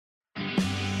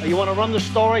You want to run the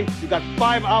story? You got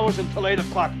 5 hours until 8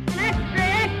 o'clock. Extra,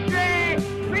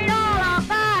 extra! Read all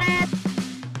about it!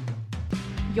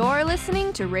 You're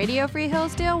listening to Radio Free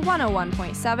Hillsdale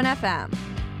 101.7 FM.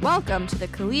 Welcome to the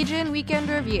Collegian Week In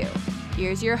Review.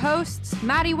 Here's your hosts,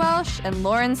 Maddy Welsh and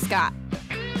Lauren Scott.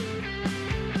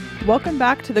 Welcome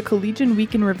back to the Collegian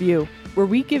Week In Review, where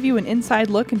we give you an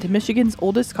inside look into Michigan's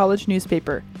oldest college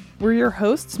newspaper. We're your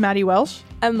hosts, Maddy Welsh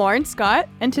And Lauren Scott.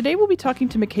 And today we'll be talking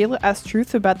to Michaela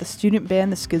Estruth about the student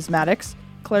band the Schizmatics,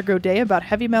 Claire Gaudet about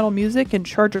heavy metal music and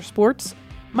Charger sports,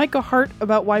 Micah Hart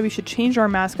about why we should change our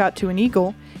mascot to an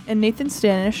eagle, and Nathan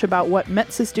Stanish about what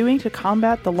Metz is doing to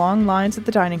combat the long lines at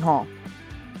the dining hall.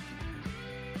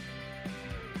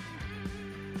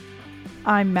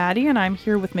 I'm Maddy, and I'm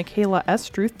here with Michaela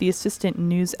Estruth, the assistant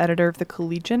news editor of the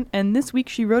Collegian, and this week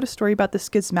she wrote a story about the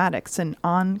Schizmatics, an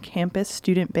on-campus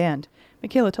student band.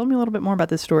 Michaela, tell me a little bit more about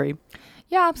this story.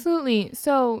 Yeah, absolutely.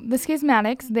 So the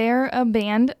Schizmatics, they're a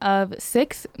band of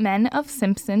 6 men of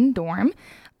Simpson dorm.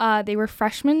 They were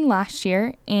freshmen last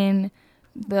year in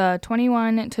the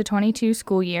 21 to 22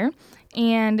 school year.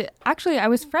 And actually, I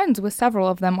was friends with several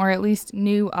of them, or at least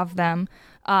knew of them,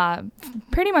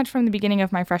 pretty much from the beginning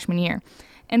of my freshman year.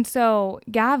 And so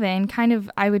Gavin, kind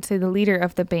of, I would say the leader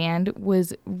of the band,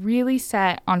 was really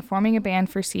set on forming a band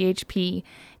for CHP.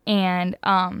 And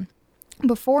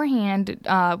beforehand,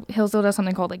 Hillsdale does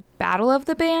something called like Battle of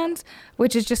the Bands,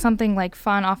 which is just something like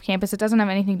fun off campus. It doesn't have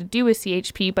anything to do with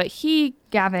CHP, but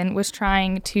Gavin, was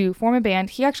trying to form a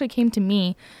band. He actually came to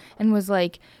me and was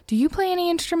like, do you play any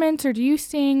instruments or do you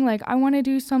sing? Like, I want to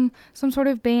do some sort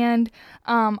of band.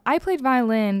 I played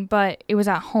violin, but it was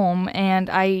at home, and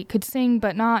I could sing,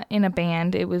 but not in a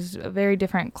band. It was a very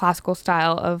different classical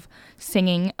style of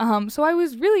singing. So I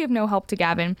was really of no help to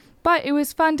Gavin. But it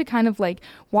was fun to kind of like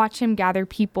watch him gather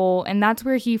people, and that's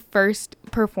where he first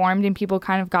performed, and people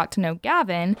kind of got to know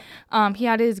Gavin. I'm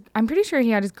pretty sure he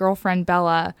had his girlfriend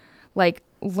Bella like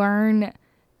learn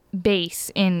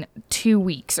bass in 2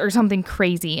 weeks or something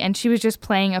crazy, and she was just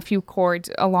playing a few chords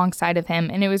alongside of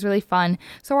him, and it was really fun.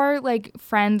 So our like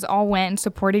friends all went and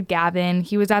supported Gavin.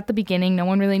 He was at the beginning, no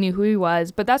one really knew who he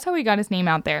was, but that's how he got his name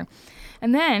out there.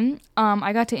 And then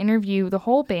I got to interview the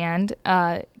whole band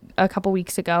a couple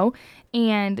weeks ago,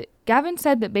 and Gavin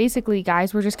said that basically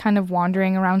guys were just kind of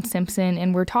wandering around Simpson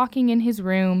and were talking in his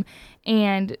room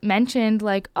and mentioned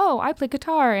like, oh, I play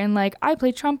guitar, and like I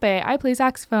play trumpet, I play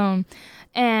saxophone.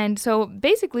 And so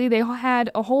basically they had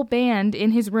a whole band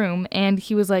in his room, and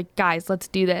he was like, guys, let's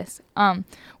do this. One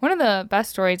of the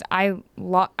best stories I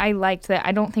liked that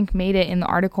I don't think made it in the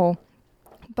article,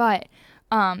 but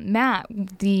Matt,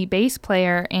 the bass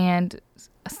player and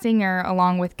singer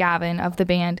along with Gavin of the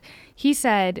band, he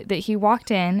said that he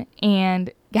walked in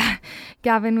and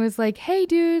Gavin was like, hey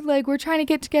dude, like we're trying to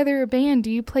get together a band,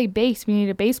 do you play bass? We need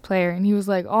a bass player. And he was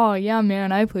like, oh yeah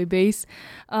man, I play bass.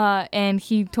 And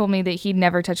he told me that he'd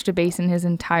never touched a bass in his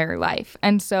entire life,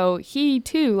 and so he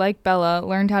too, like Bella,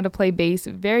 learned how to play bass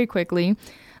very quickly.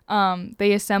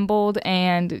 They assembled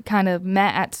and kind of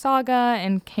met at Saga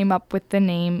and came up with the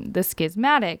name the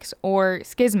Schizmatics, or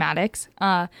Schizmatics.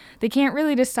 They can't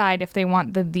really decide if they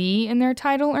want the in their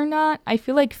title or not. I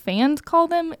feel like fans call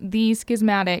them the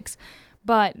Schizmatics,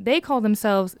 but they call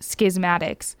themselves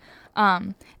Schizmatics.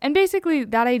 And basically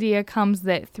that idea comes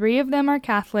that 3 of them are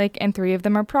Catholic and 3 of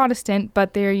them are Protestant,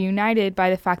 but they're united by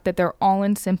the fact that they're all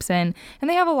in Simpson, and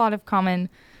they have a lot of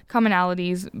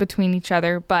commonalities between each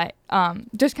other, but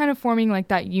just kind of forming like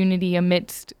that unity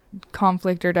amidst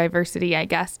conflict or diversity, I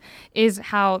guess, is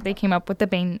how they came up with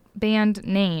the band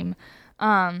name.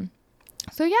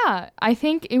 So yeah, I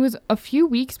think it was a few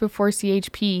weeks before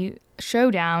CHP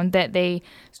Showdown that they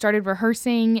started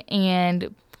rehearsing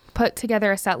and put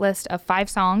together a set list of 5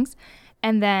 songs,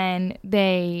 and then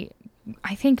they,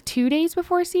 I think 2 days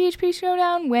before CHP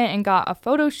Showdown, went and got a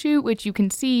photo shoot, which you can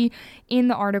see in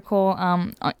the article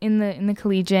in the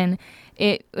Collegian.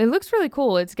 It looks really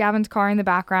cool. It's Gavin's car in the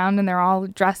background, and they're all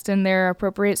dressed in their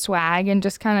appropriate swag and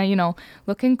just kind of,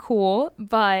 looking cool,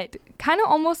 but kind of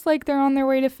almost like they're on their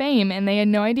way to fame, and they had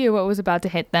no idea what was about to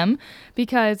hit them,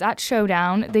 because at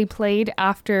Showdown, they played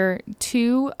after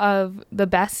 2 of the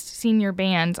best senior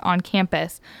bands on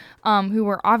campus, who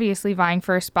were obviously vying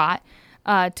for a spot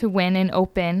to win and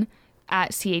open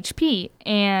at CHP.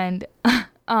 And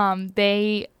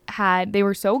they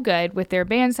were so good with their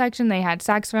band section. They had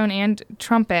saxophone and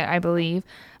trumpet, I believe,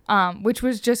 which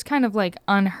was just kind of like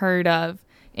unheard of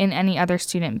in any other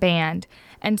student band.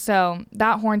 And so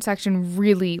that horn section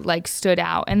really like stood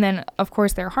out. And then of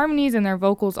course their harmonies and their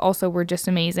vocals also were just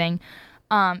amazing.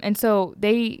 And so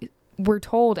they were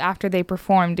told after they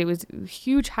performed. It was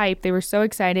huge hype. They were so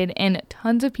excited, and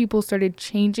tons of people started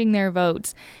changing their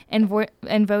votes and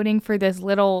voting for this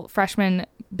little freshman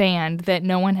band that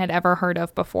no one had ever heard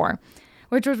of before,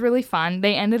 which was really fun.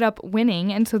 They ended up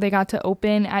winning, and so they got to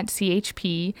open at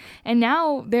CHP, and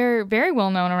now they're very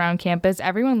well known around campus.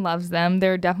 Everyone loves them.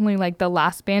 They're definitely like the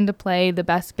last band to play, the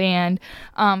best band.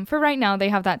 For right now, they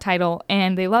have that title,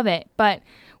 and they love it. But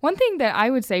one thing that I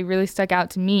would say really stuck out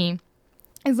to me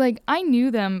is like I knew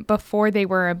them before they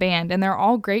were a band, and they're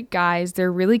all great guys.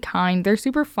 They're really kind. They're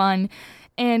super fun.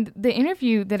 And the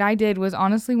interview that I did was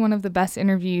honestly one of the best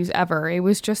interviews ever. It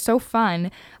was just so fun.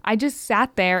 I just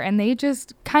sat there and they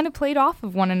just kind of played off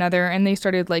of one another, and they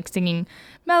started like singing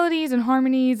melodies and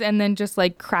harmonies and then just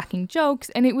like cracking jokes.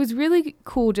 And it was really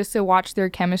cool just to watch their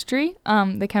chemistry,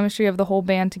 the chemistry of the whole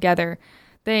band together.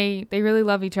 They really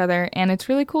love each other, and it's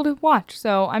really cool to watch.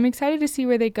 So I'm excited to see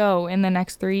where they go in the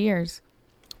next 3 years.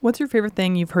 What's your favorite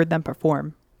thing you've heard them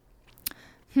perform?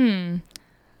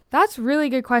 That's a really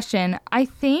good question. I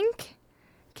think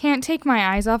Can't Take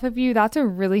My Eyes Off of You, that's a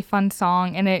really fun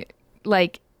song, and it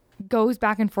like goes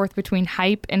back and forth between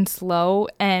hype and slow,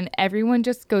 and everyone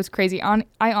just goes crazy. I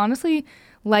honestly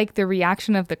like the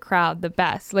reaction of the crowd the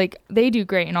best. Like they do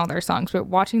great in all their songs, but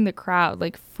watching the crowd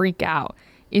like freak out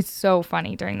is so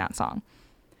funny during that song.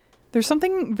 There's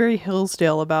something very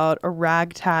Hillsdale about a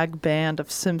ragtag band of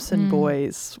Simpson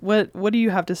boys. What do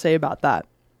you have to say about that?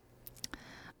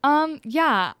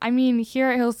 Yeah, I mean, here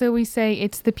at Hillsdale, we say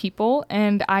it's the people,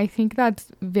 and I think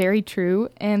that's very true.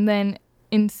 And then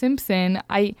in Simpson,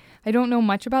 I don't know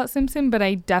much about Simpson, but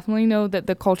I definitely know that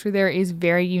the culture there is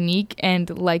very unique and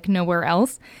like nowhere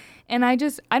else. And I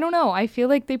don't know, I feel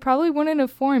like they probably wouldn't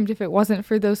have formed if it wasn't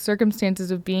for those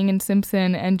circumstances of being in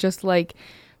Simpson and just like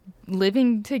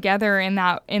living together in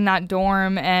that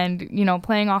dorm and, you know,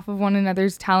 playing off of one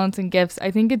another's talents and gifts.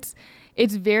 I think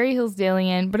it's very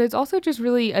Hillsdalian, but it's also just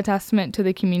really a testament to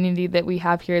the community that we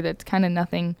have here that's kind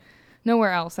of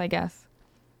nowhere else, I guess.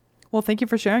 Well, thank you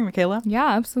for sharing, Michaela. Yeah,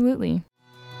 absolutely.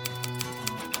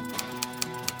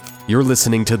 You're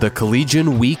listening to the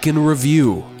Collegian Week in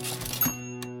Review.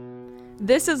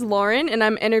 This is Lauren, and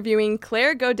I'm interviewing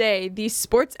Claire Gaudet, the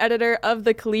sports editor of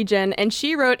the Collegian, and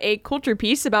she wrote a culture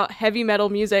piece about heavy metal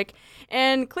music.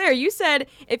 And Claire, you said,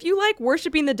 if you like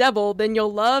worshiping the devil, then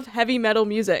you'll love heavy metal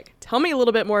music. Tell me a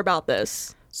little bit more about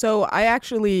this. So I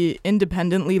actually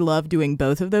independently love doing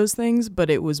both of those things, but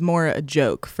it was more a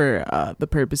joke for the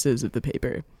purposes of the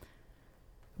paper.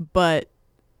 But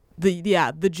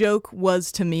the joke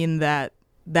was to mean that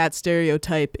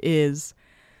stereotype is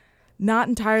not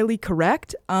entirely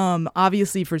correct.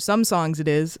 Obviously, for some songs it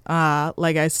is.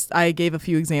 Like I gave a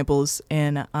few examples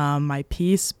in my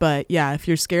piece, but yeah, if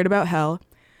you're scared about hell,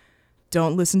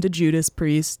 don't listen to Judas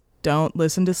Priest, don't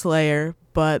listen to Slayer,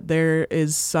 but there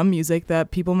is some music that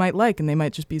people might like and they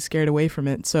might just be scared away from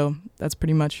it. So that's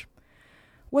pretty much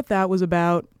what that was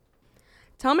about.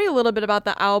 Tell me a little bit about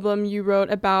the album you wrote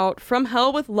about, From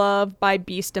Hell with Love by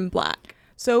Beast in Black.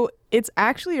 So it's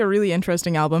actually a really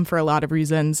interesting album for a lot of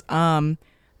reasons.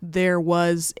 There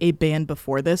was a band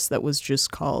before this that was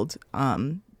just called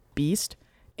Beast,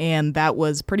 and that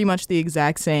was pretty much the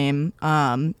exact same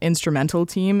instrumental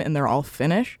team, and they're all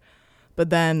Finnish. But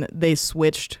then they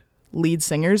switched lead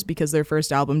singers because their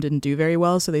first album didn't do very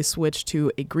well, so they switched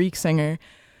to a Greek singer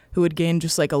who had gained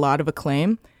just like a lot of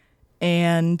acclaim.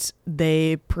 And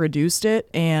they produced it,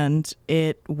 and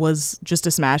it was just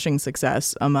a smashing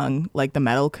success among like the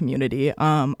metal community.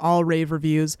 All rave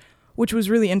reviews, which was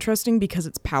really interesting because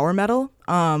it's power metal,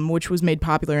 which was made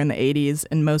popular in the 80s,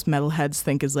 and most metalheads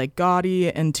think is like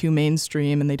gaudy and too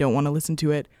mainstream, and they don't want to listen to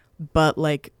it. But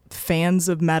like fans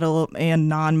of metal and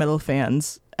non-metal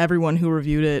fans, everyone who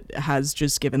reviewed it has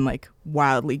just given like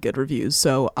wildly good reviews.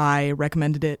 So I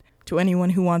recommended it to anyone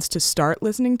who wants to start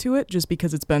listening to it, just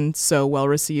because it's been so well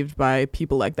received by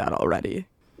people like that already.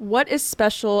 What is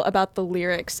special about the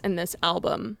lyrics in this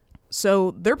album?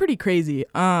 So they're pretty crazy.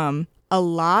 A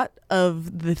lot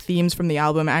of the themes from the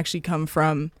album actually come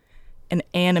from an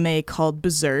anime called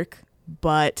Berserk,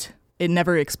 but it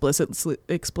never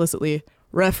explicitly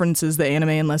references the anime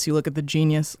unless you look at the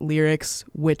Genius lyrics,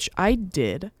 which I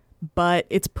did. But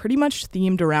it's pretty much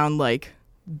themed around like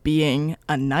being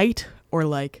a knight or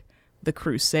like the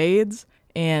Crusades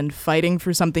and fighting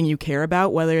for something you care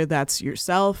about, whether that's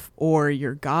yourself or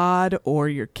your god or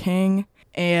your king.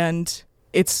 And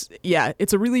it's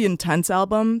a really intense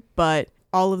album, but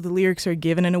all of the lyrics are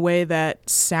given in a way that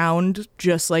sound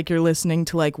just like you're listening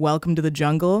to like Welcome to the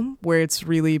Jungle, where it's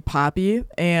really poppy.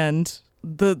 And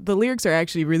the lyrics are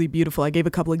actually really beautiful. I gave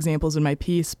a couple examples in my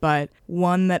piece, but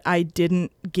one that I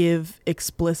didn't give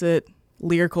explicit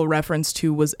lyrical reference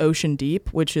to was Ocean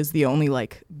Deep, which is the only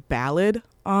like ballad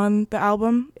on the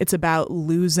album. It's about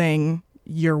losing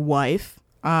your wife,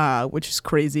 which is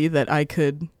crazy that I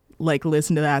could like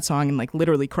listen to that song and like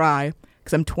literally cry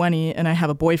because I'm 20 and I have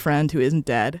a boyfriend who isn't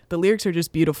dead. The lyrics are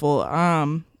just beautiful.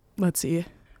 Let's see.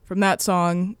 From that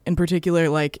song in particular,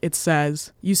 like it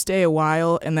says, you stay a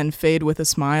while and then fade with a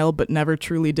smile, but never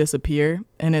truly disappear.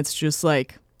 And it's just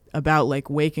like about like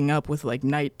waking up with like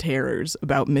night terrors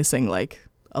about missing like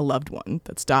a loved one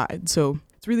that's died. So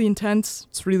it's really intense.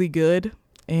 It's really good.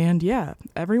 And yeah,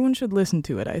 everyone should listen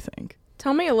to it, I think.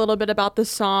 Tell me a little bit about the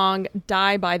song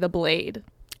Die by the Blade.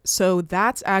 So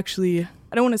that's actually,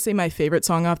 I don't want to say my favorite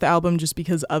song off the album just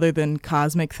because other than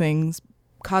Cosmic Thing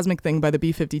by the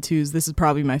B-52s, this is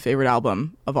probably my favorite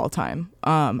album of all time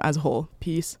as a whole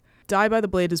piece. Die by the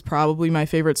Blade is probably my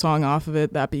favorite song off of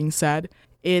it. That being said,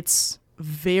 it's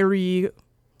very,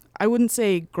 I wouldn't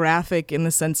say graphic in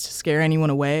the sense to scare anyone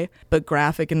away, but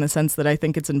graphic in the sense that I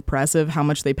think it's impressive how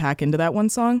much they pack into that one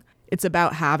song. It's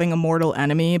about having a mortal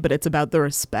enemy, but it's about the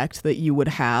respect that you would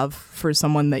have for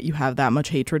someone that you have that much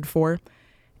hatred for,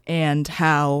 and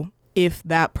how if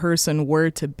that person were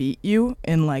to beat you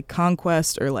in like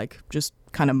conquest or like just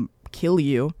kind of kill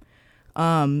you,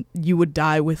 you would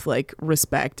die with like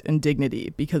respect and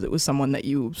dignity because it was someone that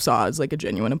you saw as like a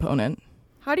genuine opponent.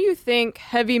 How do you think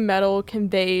heavy metal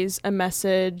conveys a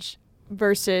message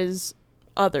versus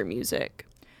other music?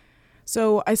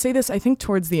 So I say this, I think,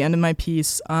 towards the end of my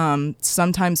piece.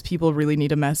 Sometimes people really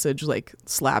need a message like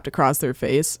slapped across their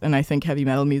face, and I think heavy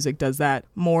metal music does that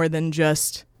more than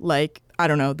just like, I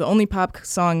don't know, the only pop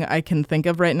song I can think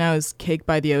of right now is Cake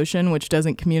by the Ocean, which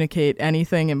doesn't communicate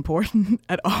anything important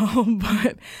at all.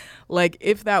 But like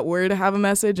if that were to have a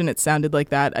message and it sounded like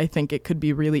that, I think it could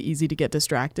be really easy to get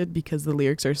distracted because the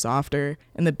lyrics are softer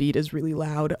and the beat is really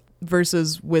loud.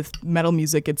 Versus with metal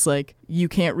music, it's like you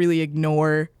can't really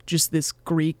ignore just this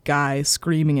Greek guy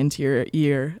screaming into your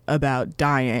ear about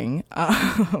dying,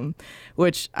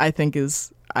 which I think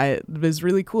is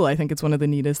really cool. I think it's one of the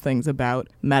neatest things about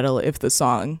metal if the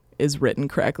song is written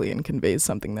correctly and conveys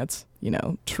something that's, you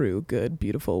know, true, good,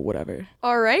 beautiful, whatever.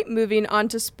 All right, moving on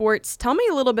to sports. Tell me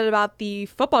a little bit about the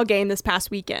football game this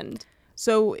past weekend.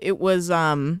 So it was,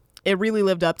 it really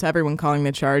lived up to everyone calling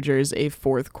the Chargers a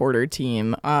fourth quarter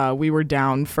team. We were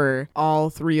down for all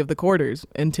three of the quarters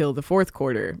until the fourth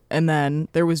quarter. And then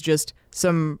there was just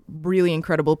some really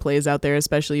incredible plays out there,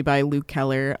 especially by Luke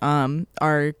Keller,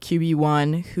 our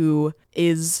QB1, who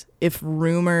is, if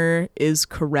rumor is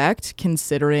correct,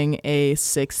 considering a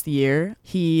sixth year.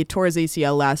 He tore his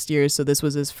ACL last year, so this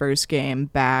was his first game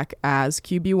back as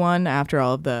QB1 after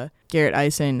all of the Garrett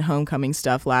Eisen homecoming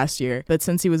stuff last year. But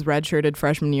since he was redshirted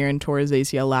freshman year and tore his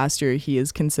ACL last year, he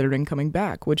is considering coming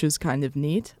back, which is kind of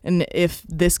neat. And if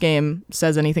this game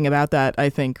says anything about that, I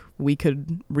think we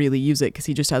could really use it because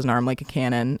he just has an arm like a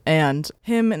cannon. And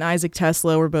him and Isaac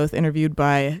Tesla were both interviewed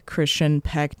by Christian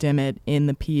Peck-Dimmitt in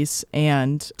the piece.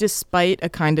 And despite a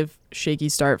kind of shaky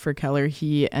start for Keller,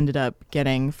 he ended up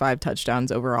getting 5 touchdowns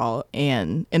overall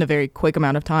and in a very quick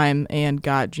amount of time and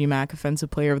got GMAC Offensive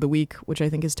Player of the Week, which I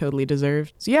think is totally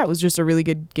deserved. So yeah, it was just a really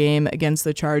good game against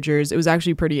the Chargers. It was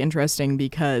actually pretty interesting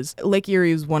because Lake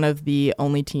Erie was one of the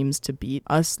only teams to beat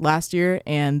us last year,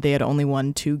 and they had only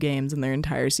won 2 games in their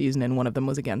entire season, and one of them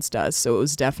was against us. So it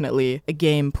was definitely a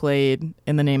game played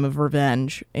in the name of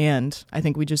revenge, and I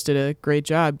think we just did a great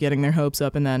job getting their hopes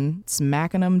up and then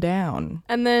smacking them down.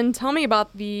 And then tell me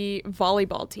about the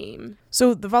volleyball team.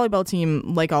 So the volleyball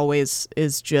team, like always,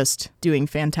 is just doing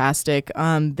fantastic.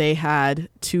 They had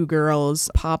 2 girls,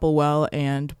 Popplewell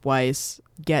and Weiss,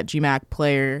 get GMAC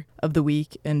Player of the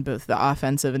Week in both the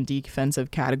offensive and defensive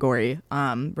category,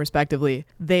 respectively.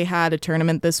 They had a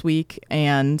tournament this week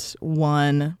and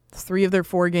won 3 of their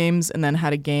 4 games and then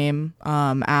had a game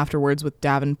afterwards with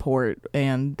Davenport,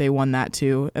 and they won that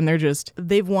too. And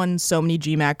they've won so many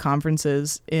GMAC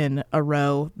conferences in a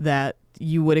row that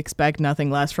you would expect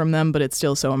nothing less from them, but it's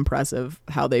still so impressive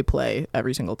how they play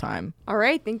every single time. All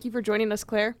right. Thank you for joining us,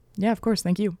 Claire. Yeah, of course.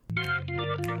 Thank you.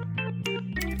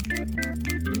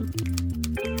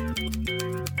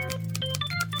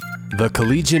 The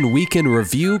Collegian Week In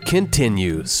Review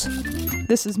continues.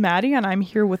 This is Maddy, and I'm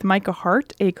here with Micah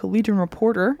Hart, a Collegian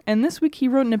reporter. And this week he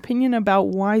wrote an opinion about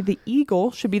why the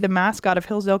eagle should be the mascot of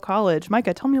Hillsdale College.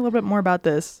 Micah, tell me a little bit more about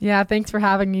this. Yeah, thanks for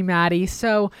having me, Maddy.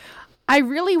 So I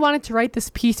really wanted to write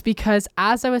this piece because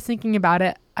as I was thinking about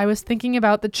it, I was thinking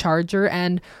about the Charger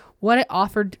and what it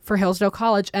offered for Hillsdale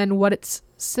College and what its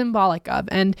symbolic of.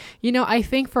 And, I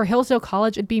think for Hillsdale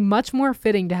College, it'd be much more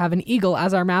fitting to have an eagle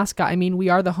as our mascot. I mean, we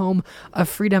are the home of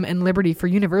freedom and liberty for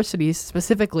universities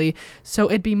specifically. So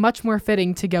it'd be much more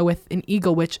fitting to go with an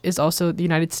eagle, which is also the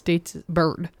United States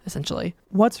bird, essentially.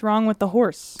 What's wrong with the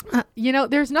horse?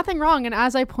 There's nothing wrong. And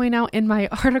as I point out in my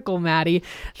article, Maddy,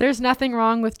 there's nothing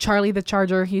wrong with Charlie the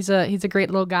Charger. He's a great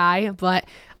little guy, but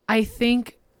I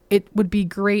think it would be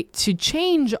great to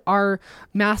change our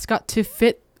mascot to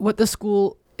fit what the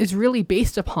school is really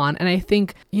based upon. And I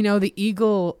think, the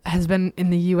eagle has been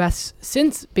in the U.S.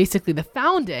 since basically the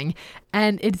founding.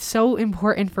 And it's so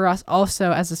important for us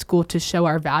also as a school to show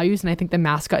our values. And I think the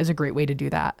mascot is a great way to do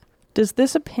that. Does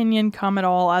this opinion come at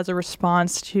all as a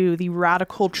response to the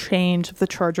radical change of the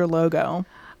Charger logo?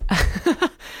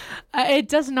 It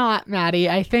does not, Maddy.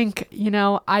 I think,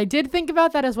 I did think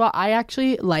about that as well. I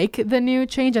actually like the new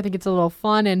change. I think it's a little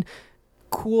fun and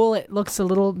cool. It looks a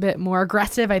little bit more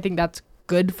aggressive. I think that's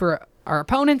good for our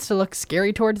opponents to look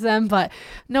scary towards them. But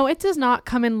no, it does not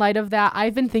come in light of that.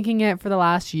 I've been thinking it for the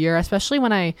last year, especially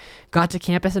when I got to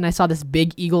campus and I saw this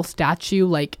big eagle statue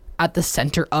like at the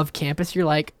center of campus. You're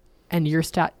like,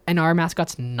 and our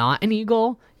mascot's not an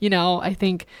eagle. I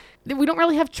think we don't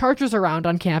really have chargers around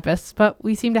on campus, but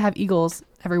we seem to have eagles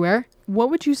everywhere. What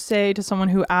would you say to someone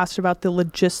who asked about the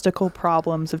logistical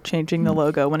problems of changing the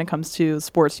logo when it comes to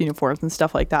sports uniforms and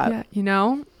stuff like that?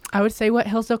 Yeah, I would say what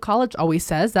Hillsdale College always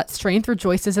says, that strength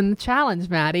rejoices in the challenge,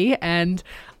 Maddy. And,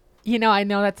 I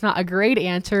know that's not a great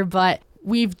answer, but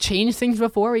we've changed things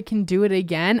before. We can do it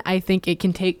again. I think it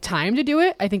can take time to do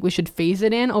it. I think we should phase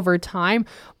it in over time.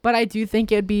 But I do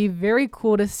think it'd be very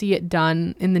cool to see it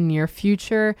done in the near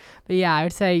future. But yeah, I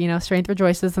would say, strength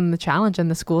rejoices in the challenge. And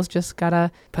the school's just got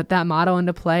to put that motto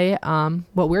into play,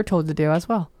 what we're told to do as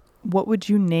well. What would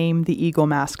you name the eagle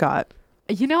mascot?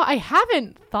 I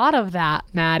haven't thought of that,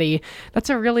 Maddy. That's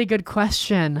a really good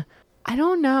question. I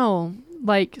don't know.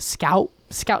 Like Scout.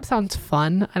 Scout sounds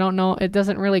fun. I don't know. It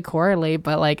doesn't really correlate,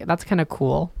 but that's kind of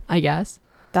cool, I guess.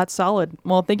 That's solid.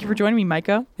 Well, thank you for joining me,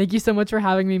 Micah. Thank you so much for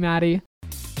having me, Maddy.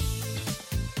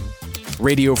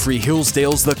 Radio Free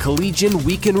Hillsdale's The Collegian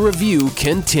Week In Review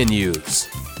continues.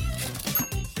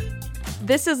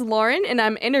 This is Lauren, and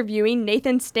I'm interviewing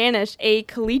Nathan Stanish, a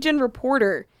Collegian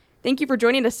reporter. Thank you for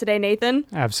joining us today, Nathan.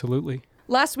 Absolutely.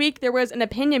 Last week, there was an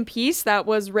opinion piece that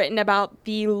was written about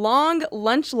the long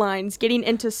lunch lines getting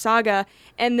into Saga,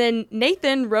 and then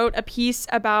Nathan wrote a piece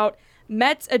about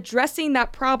Mets addressing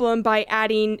that problem by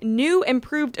adding new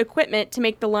improved equipment to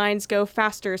make the lines go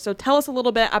faster. So tell us a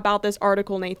little bit about this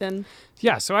article, Nathan.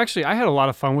 Yeah, so actually I had a lot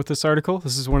of fun with this article.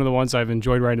 This is one of the ones I've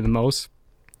enjoyed writing the most.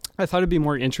 I thought it'd be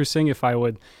more interesting if I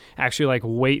would actually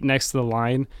wait next to the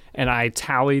line and I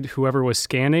tallied whoever was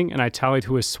scanning and I tallied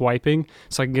who was swiping,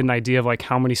 so I can get an idea of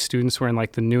how many students were in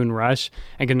the noon rush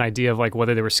and get an idea of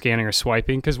whether they were scanning or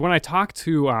swiping. Because when I talked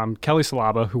to Kelly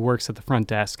Salaba, who works at the front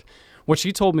desk, what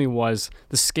she told me was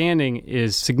the scanning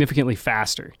is significantly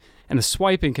faster and the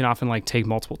swiping can often take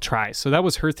multiple tries. So that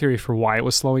was her theory for why it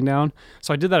was slowing down.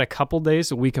 So I did that a couple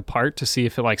days, a week apart, to see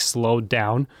if it slowed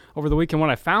down over the week. And what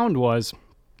I found was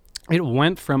it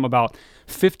went from about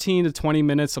 15 to 20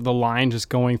 minutes of the line just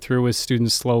going through with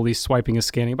students slowly swiping and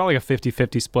scanning, about a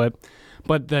 50-50 split.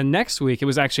 But the next week, it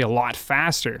was actually a lot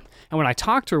faster. And when I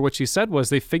talked to her, what she said was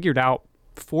they figured out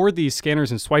for these scanners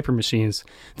and swiper machines,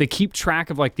 they keep track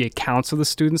of the accounts of the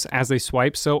students as they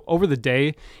swipe. So over the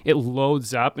day, it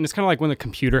loads up, and it's kind of like when the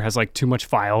computer has too much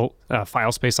file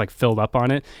space filled up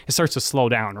on it, it starts to slow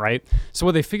down, right? So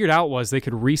what they figured out was they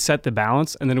could reset the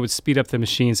balance, and then it would speed up the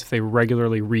machines if they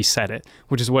regularly reset it,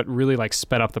 which is what really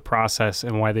sped up the process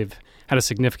and why they've had a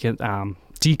significant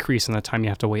decrease in the time you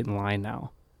have to wait in line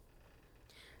now.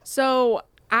 So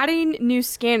adding new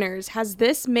scanners, has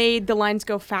this made the lines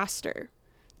go faster?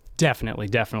 Definitely.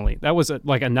 That was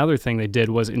another thing they did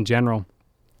was in general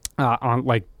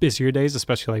on busier days,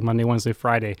 especially Monday, Wednesday,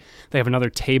 Friday, they have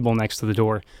another table next to the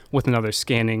door with another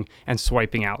scanning and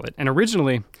swiping outlet. And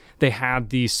originally they had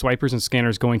the swipers and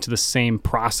scanners going to the same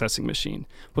processing machine.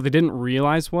 What they didn't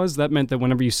realize was that meant that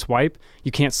whenever you swipe, you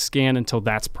can't scan until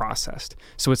that's processed.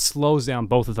 So it slows down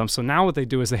both of them. So now what they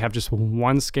do is they have just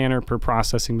one scanner per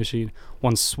processing machine,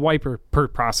 one swiper per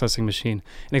processing machine,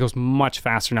 and it goes much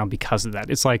faster now because of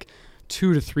that. It's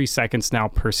 2 to 3 seconds now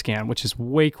per scan, which is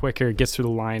way quicker. It gets through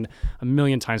the line a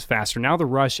million times faster. Now the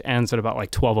rush ends at about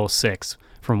 12:06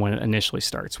 from when it initially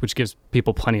starts, which gives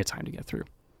people plenty of time to get through.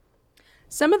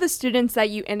 Some of the students that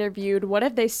you interviewed, what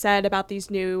have they said about these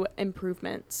new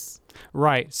improvements?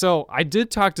 Right. So I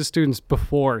did talk to students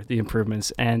before the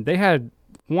improvements, and they had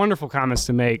wonderful comments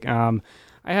to make. I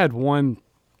had one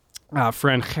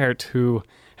friend, Gert, who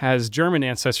has German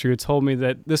ancestry, who told me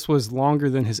that this was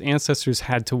longer than his ancestors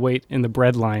had to wait in the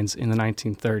bread lines in the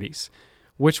 1930s,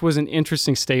 which was an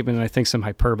interesting statement and I think some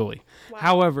hyperbole. Wow.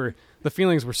 However, the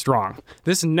feelings were strong.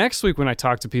 This next week when I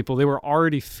talked to people, they were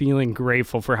already feeling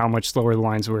grateful for how much slower the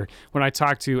lines were. When I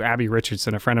talked to Abby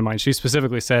Richardson, a friend of mine, she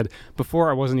specifically said, before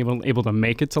I wasn't even able to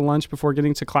make it to lunch before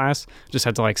getting to class, just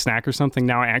had to like snack or something.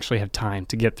 Now I actually have time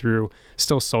to get through,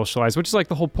 still socialize, which is like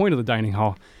the whole point of the dining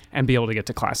hall, and be able to get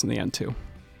to class in the end too.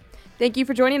 Thank you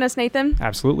for joining us, Nathan.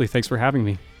 Absolutely. Thanks for having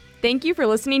me. Thank you for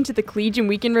listening to the Collegian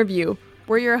Week In Review.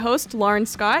 We're your hosts, Lauren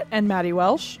Scott and Maddy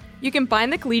Welsh. You can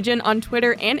find the Collegian on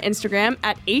Twitter and Instagram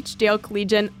at HDale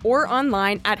Collegian or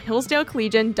online at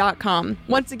hillsdalecollegian.com.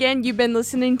 Once again, you've been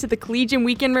listening to the Collegian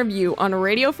Week In Review on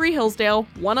Radio Free Hillsdale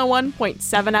 101.7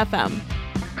 FM.